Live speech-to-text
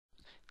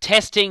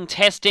Testing,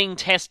 testing,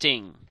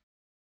 testing.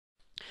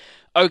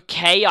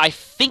 Okay, I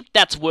think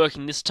that's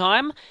working this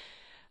time.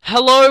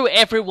 Hello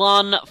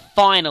everyone,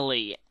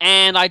 finally,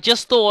 and I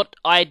just thought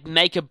I'd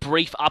make a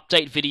brief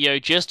update video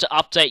just to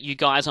update you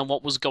guys on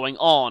what was going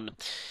on.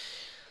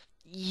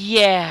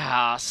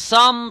 Yeah,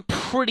 some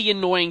pretty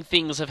annoying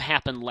things have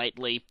happened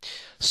lately.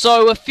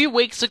 So, a few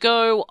weeks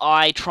ago,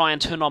 I try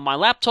and turn on my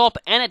laptop,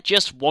 and it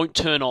just won't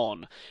turn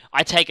on.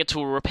 I take it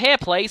to a repair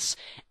place,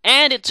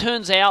 and it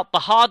turns out the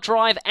hard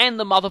drive and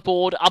the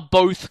motherboard are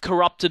both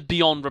corrupted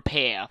beyond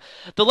repair.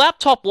 The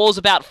laptop was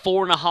about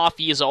 4.5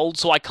 years old,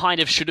 so I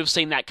kind of should have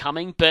seen that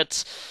coming,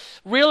 but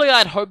really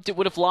I'd hoped it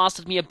would have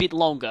lasted me a bit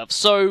longer.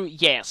 So,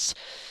 yes.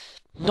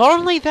 Not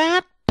only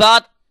that,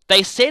 but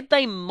they said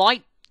they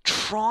might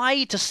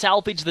try to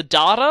salvage the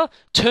data.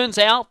 Turns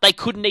out they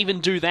couldn't even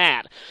do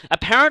that.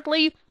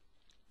 Apparently,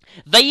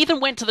 they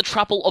even went to the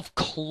trouble of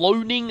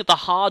cloning the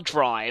hard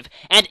drive,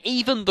 and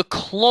even the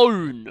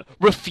clone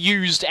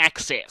refused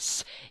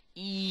access.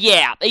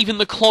 Yeah, even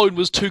the clone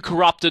was too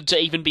corrupted to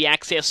even be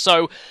accessed,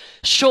 so,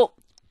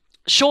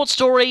 short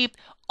story,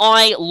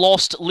 I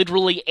lost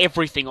literally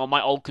everything on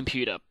my old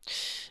computer.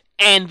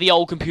 And the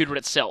old computer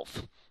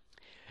itself.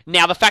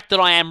 Now, the fact that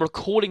I am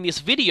recording this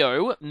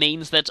video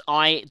means that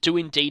I do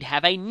indeed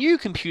have a new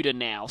computer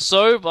now,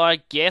 so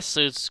I guess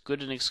it's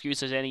good an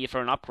excuse as any for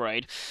an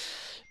upgrade.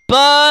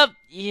 But,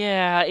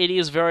 yeah, it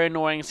is very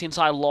annoying since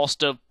I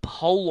lost a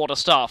whole lot of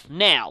stuff.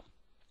 Now,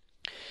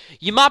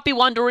 you might be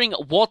wondering,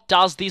 what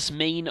does this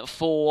mean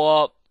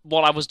for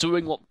what I was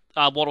doing, what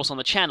was on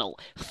the channel?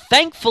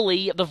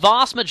 Thankfully, the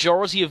vast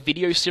majority of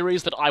video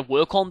series that I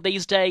work on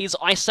these days,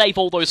 I save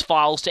all those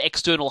files to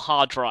external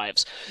hard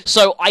drives.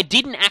 So I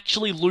didn't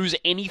actually lose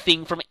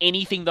anything from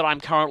anything that I'm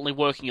currently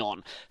working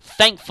on.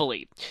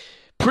 Thankfully.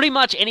 Pretty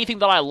much anything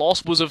that I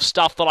lost was of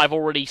stuff that I've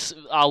already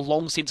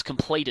long since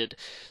completed.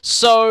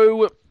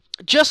 So,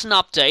 just an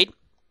update.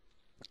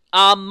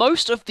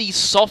 Most of the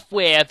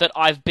software that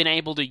I've been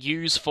able to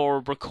use for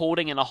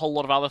recording and a whole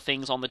lot of other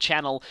things on the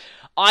channel,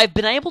 I've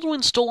been able to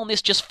install on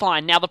this just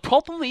fine. Now, the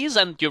problem is,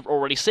 and you're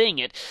already seeing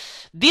it,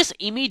 this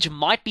image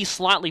might be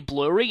slightly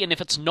blurry, and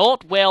if it's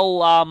not,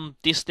 well,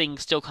 this thing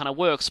still kind of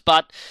works,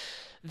 but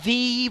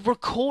the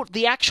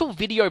actual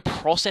video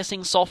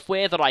processing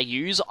software that I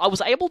use, I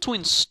was able to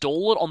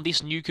install it on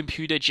this new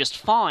computer just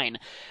fine,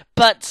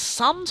 but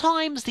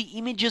sometimes the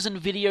images and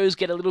videos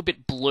get a little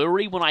bit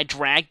blurry when I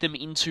drag them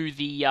into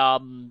the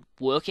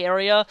work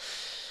area.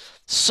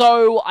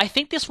 So, I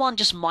think this one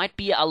just might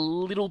be a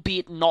little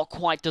bit not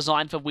quite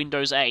designed for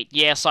Windows 8.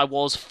 Yes, I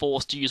was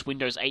forced to use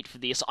Windows 8 for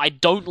this. I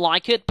don't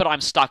like it, but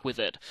I'm stuck with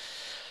it.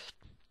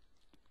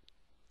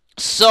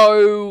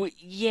 So,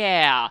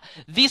 yeah,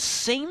 this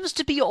seems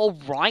to be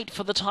alright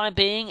for the time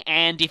being,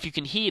 and if you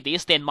can hear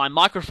this, then my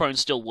microphone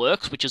still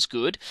works, which is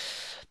good.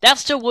 That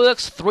still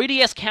works.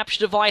 3DS capture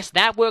device,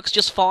 that works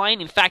just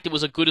fine. In fact, it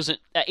was a good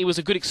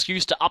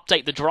excuse to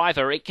update the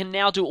driver. It can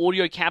now do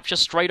audio capture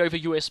straight over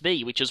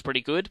USB, which is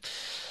pretty good.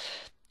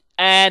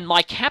 And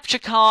my capture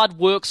card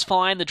works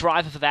fine. The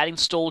driver for that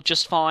installed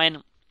just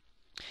fine.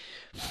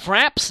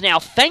 Fraps, now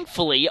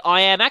thankfully,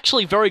 I am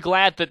actually very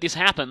glad that this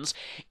happens.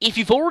 If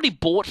you've already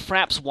bought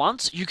Fraps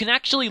once, you can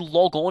actually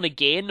log on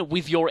again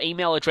with your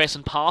email address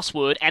and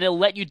password, and it'll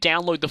let you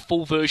download the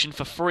full version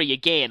for free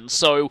again.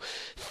 So,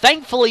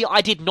 thankfully,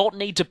 I did not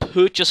need to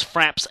purchase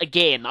Fraps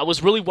again. I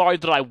was really worried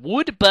that I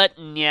would, but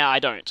yeah, I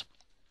don't.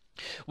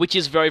 Which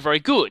is very, very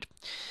good.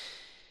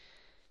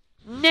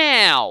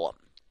 Now,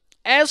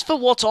 as for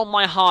what's on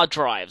my hard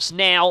drives,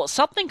 now,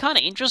 something kind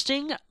of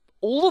interesting.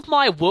 All of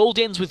my World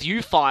Ends With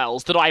You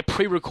files that I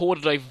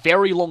pre-recorded a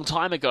very long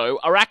time ago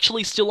are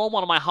actually still on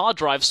one of my hard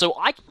drives, so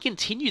I can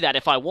continue that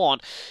if I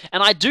want,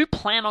 and I do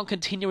plan on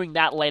continuing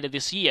that later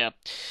this year.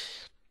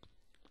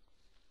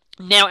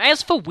 Now,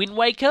 as for Wind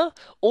Waker,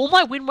 all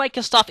my Wind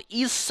Waker stuff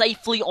is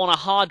safely on a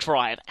hard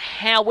drive.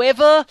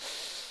 However,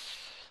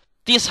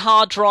 this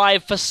hard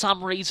drive, for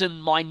some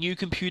reason, my new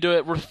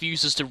computer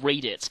refuses to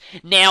read it.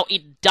 Now,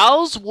 it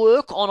does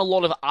work on a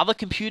lot of other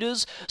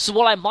computers, so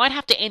what I might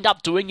have to end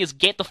up doing is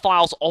get the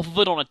files off of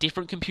it on a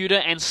different computer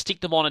and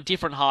stick them on a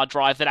different hard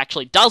drive that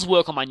actually does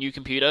work on my new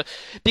computer,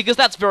 because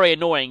that's very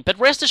annoying. But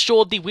rest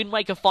assured, the Wind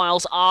Waker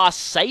files are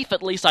safe,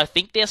 at least I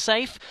think they're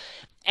safe,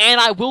 and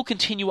I will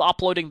continue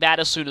uploading that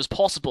as soon as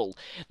possible.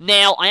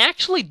 Now, I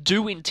actually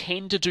do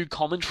intend to do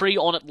commentary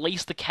on at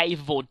least the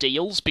Cave of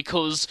Ordeals,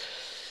 because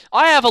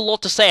I have a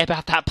lot to say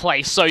about that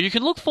place, so you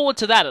can look forward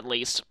to that at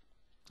least.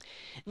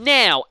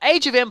 Now,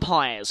 Age of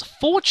Empires.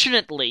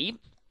 Fortunately,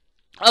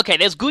 okay,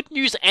 there's good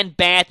news and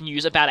bad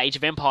news about Age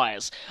of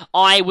Empires.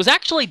 I was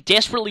actually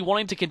desperately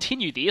wanting to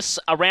continue this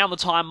around the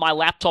time my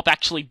laptop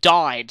actually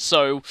died,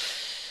 so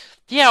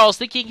yeah, I was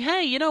thinking,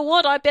 hey, you know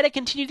what, I better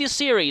continue this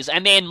series,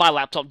 and then my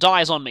laptop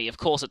dies on me, of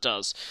course it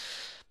does.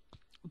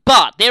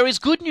 But there is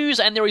good news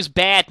and there is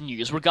bad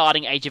news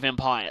regarding Age of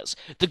Empires.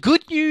 The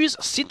good news,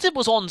 since it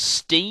was on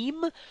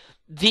Steam,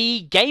 the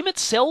game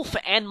itself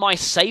and my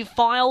save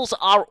files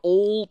are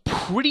all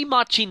pretty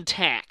much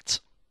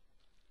intact.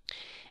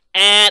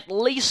 At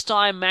least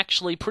I'm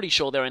actually pretty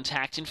sure they're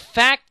intact. In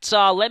fact,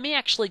 let me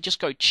actually just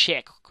go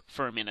check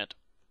for a minute.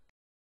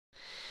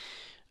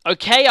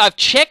 Okay, I've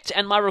checked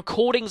and my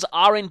recordings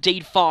are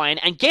indeed fine.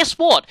 And guess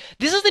what?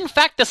 This is in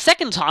fact the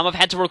second time I've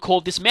had to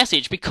record this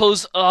message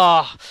because,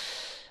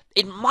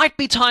 it might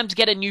be time to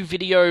get a new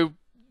video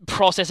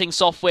processing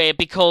software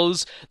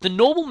because the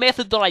normal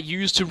method that I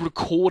use to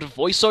record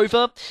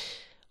voiceover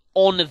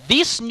on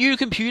this new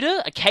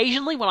computer,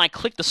 occasionally when I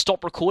click the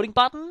stop recording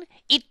button,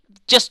 it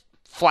just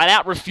flat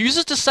out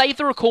refuses to save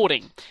the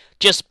recording.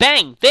 Just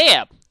bang,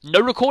 there,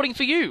 no recording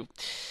for you.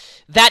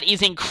 That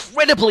is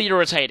incredibly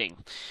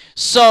irritating.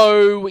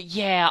 So,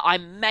 yeah, I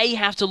may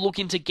have to look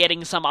into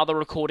getting some other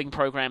recording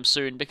program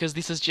soon, because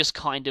this is just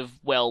kind of,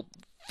 well,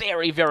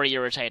 very, very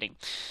irritating.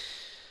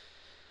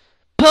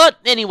 But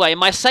anyway,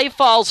 my save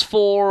files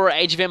for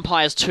Age of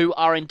Empires 2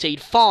 are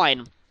indeed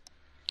fine,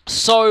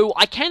 so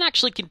I can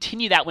actually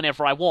continue that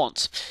whenever I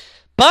want.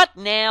 But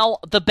now,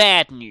 the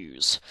bad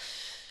news.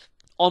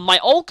 On my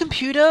old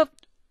computer,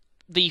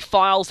 the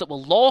files that were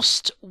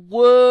lost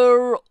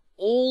were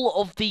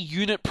all of the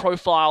unit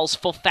profiles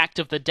for Fact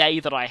of the Day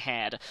that I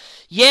had.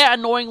 Yeah,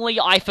 annoyingly,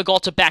 I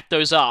forgot to back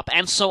those up,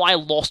 and so I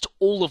lost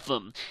all of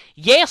them.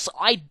 Yes,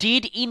 I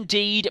did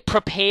indeed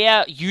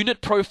prepare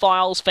unit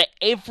profiles for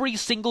every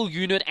single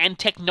unit and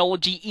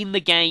technology in the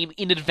game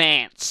in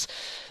advance.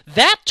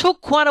 That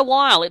took quite a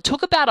while. It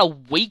took about a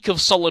week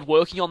of solid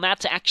working on that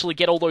to actually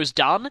get all those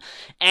done,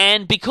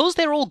 and because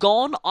they're all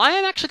gone, I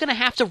am actually going to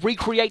have to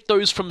recreate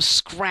those from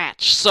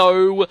scratch,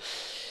 so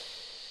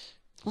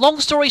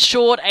long story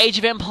short, Age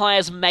of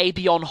Empires may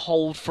be on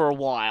hold for a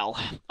while.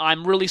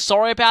 I'm really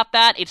sorry about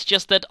that, it's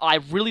just that I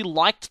really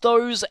liked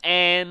those,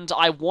 and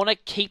I want to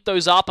keep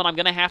those up, and I'm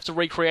going to have to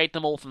recreate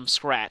them all from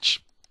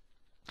scratch.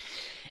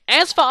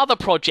 As for other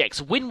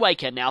projects, Wind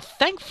Waker, now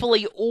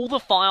thankfully all the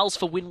files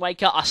for Wind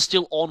Waker are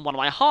still on one of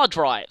my hard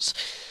drives.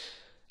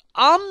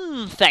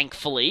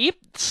 Unthankfully,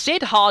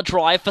 said hard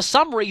drive for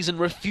some reason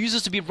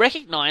refuses to be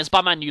recognized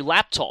by my new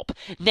laptop.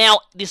 Now,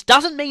 this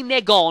doesn't mean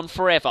they're gone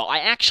forever. I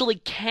actually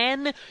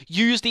can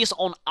use this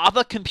on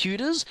other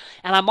computers,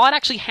 and I might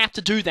actually have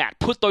to do that.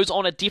 Put those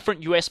on a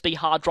different USB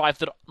hard drive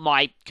that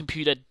my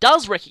computer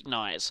does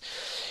recognize.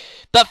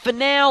 But for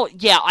now,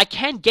 yeah, I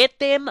can get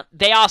them.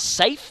 They are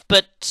safe,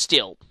 but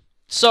still.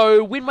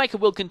 So, Wind Waker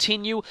will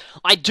continue.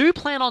 I do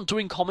plan on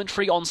doing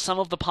commentary on some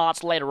of the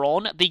parts later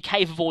on, the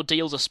Cave of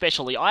Ordeals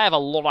especially. I have a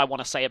lot I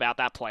want to say about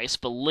that place,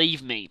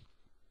 believe me.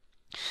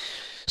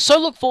 So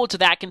look forward to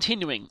that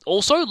continuing.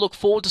 Also, look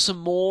forward to some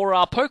more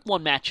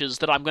Pokemon matches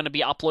that I'm going to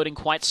be uploading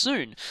quite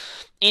soon.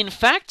 In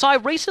fact, I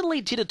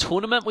recently did a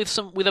tournament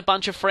with a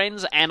bunch of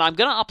friends, and I'm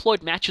going to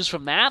upload matches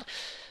from that.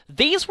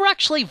 These were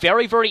actually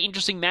very, very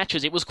interesting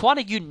matches. It was quite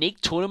a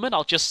unique tournament,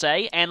 I'll just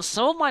say, and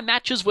some of my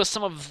matches were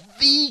some of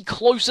the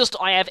closest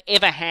I have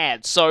ever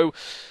had, so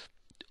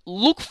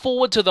look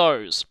forward to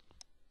those.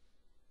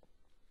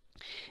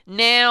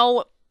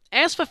 Now,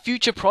 as for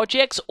future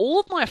projects, all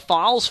of my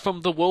files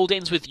from The World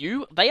Ends With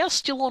You, they are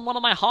still on one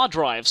of my hard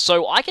drives,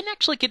 so I can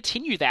actually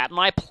continue that, and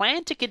I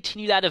plan to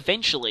continue that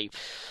eventually.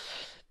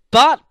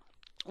 But,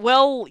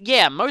 well,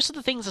 yeah, most of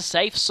the things are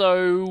safe,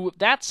 so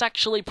that's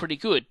actually pretty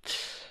good.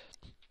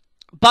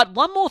 But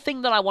one more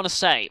thing that I want to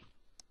say.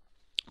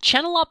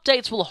 Channel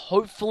updates will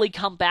hopefully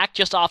come back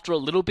just after a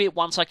little bit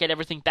once I get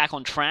everything back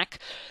on track.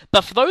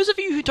 But for those of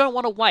you who don't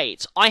want to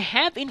wait, I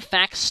have in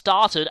fact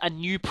started a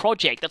new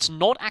project that's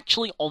not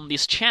actually on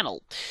this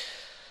channel.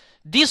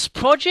 This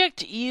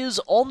project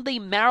is on the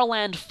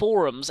Maryland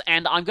forums,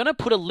 and I'm going to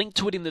put a link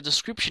to it in the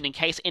description in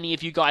case any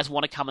of you guys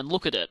want to come and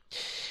look at it.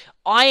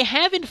 I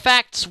have, in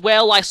fact,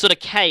 well, I sort of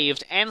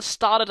caved and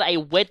started a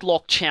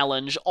Wedlocke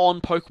challenge on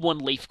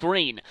Pokemon Leaf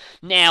Green.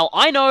 Now,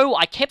 I know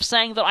I kept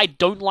saying that I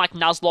don't like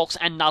Nuzlocke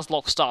and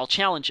Nuzlocke-style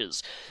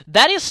challenges.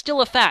 That is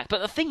still a fact, but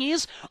the thing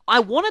is,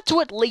 I wanted to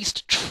at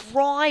least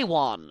try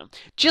one,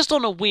 just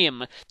on a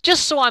whim,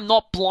 just so I'm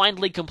not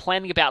blindly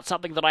complaining about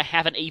something that I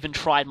haven't even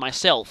tried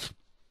myself.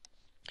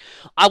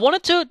 I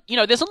wanted to,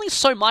 there's only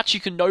so much you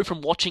can know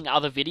from watching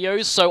other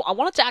videos, so I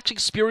wanted to actually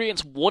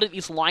experience what it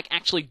is like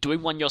actually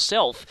doing one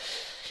yourself.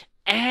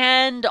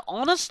 And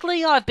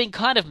honestly, I've been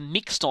kind of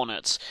mixed on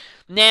it.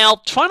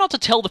 Now, try not to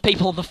tell the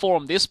people on the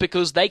forum this,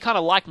 because they kind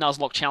of like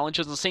Nuzlocke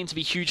challenges and seem to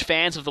be huge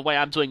fans of the way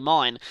I'm doing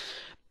mine.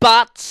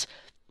 But,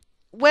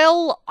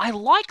 well, I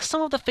like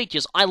some of the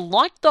features. I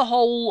like the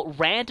whole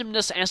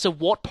randomness as to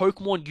what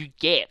Pokemon you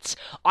get.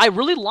 I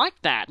really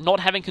like that, not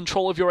having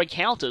control of your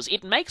encounters.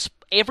 It makes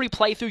every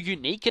playthrough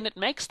unique, and it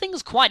makes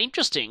things quite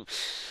interesting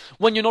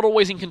when you're not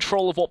always in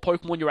control of what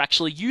Pokemon you're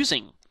actually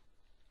using.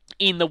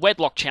 In the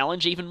Wedlocke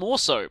challenge, even more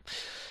so.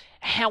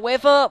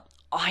 However,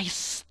 I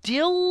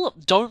still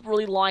don't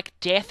really like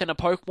death in a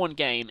Pokemon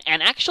game,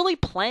 and actually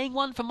playing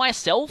one for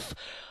myself,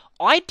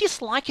 I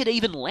dislike it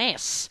even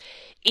less.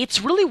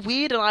 It's really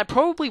weird, and I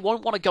probably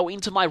won't want to go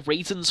into my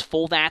reasons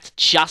for that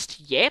just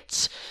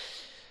yet.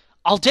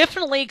 I'll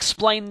definitely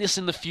explain this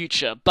in the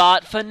future,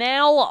 but for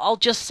now, I'll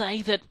just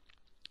say that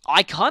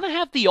I kind of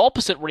have the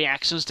opposite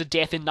reactions to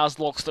death in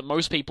Nuzlocke that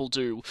most people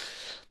do.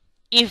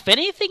 If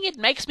anything, it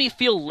makes me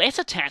feel less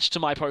attached to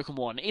my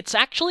Pokemon. It's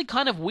actually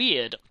kind of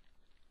weird.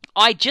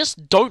 I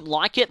just don't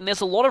like it, and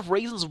there's a lot of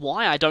reasons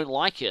why I don't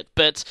like it,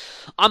 but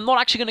I'm not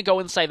actually going to go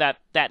and say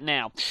that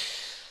now.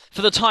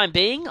 For the time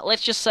being,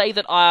 let's just say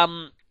that,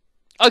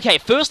 okay,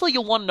 firstly,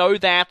 you'll want to know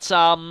that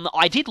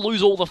I did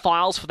lose all the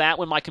files for that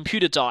when my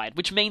computer died,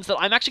 which means that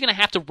I'm actually going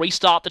to have to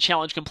restart the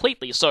challenge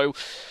completely, so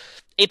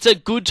it's a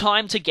good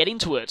time to get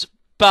into it.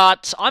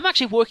 But I'm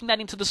actually working that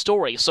into the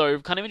story, so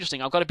kind of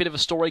interesting. I've got a bit of a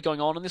story going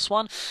on in this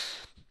one,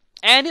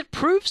 and it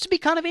proves to be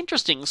kind of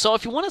interesting. So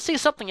if you want to see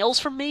something else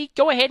from me,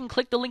 go ahead and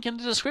click the link in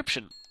the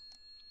description.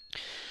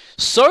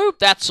 So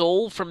that's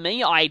all from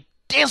me. I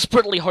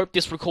desperately hope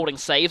this recording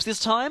saves this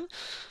time.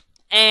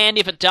 And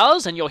if it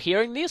does, and you're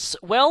hearing this,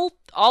 well,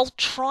 I'll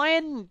try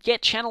and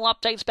get channel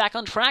updates back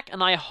on track,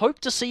 and I hope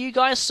to see you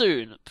guys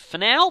soon. For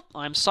now,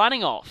 I'm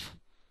signing off.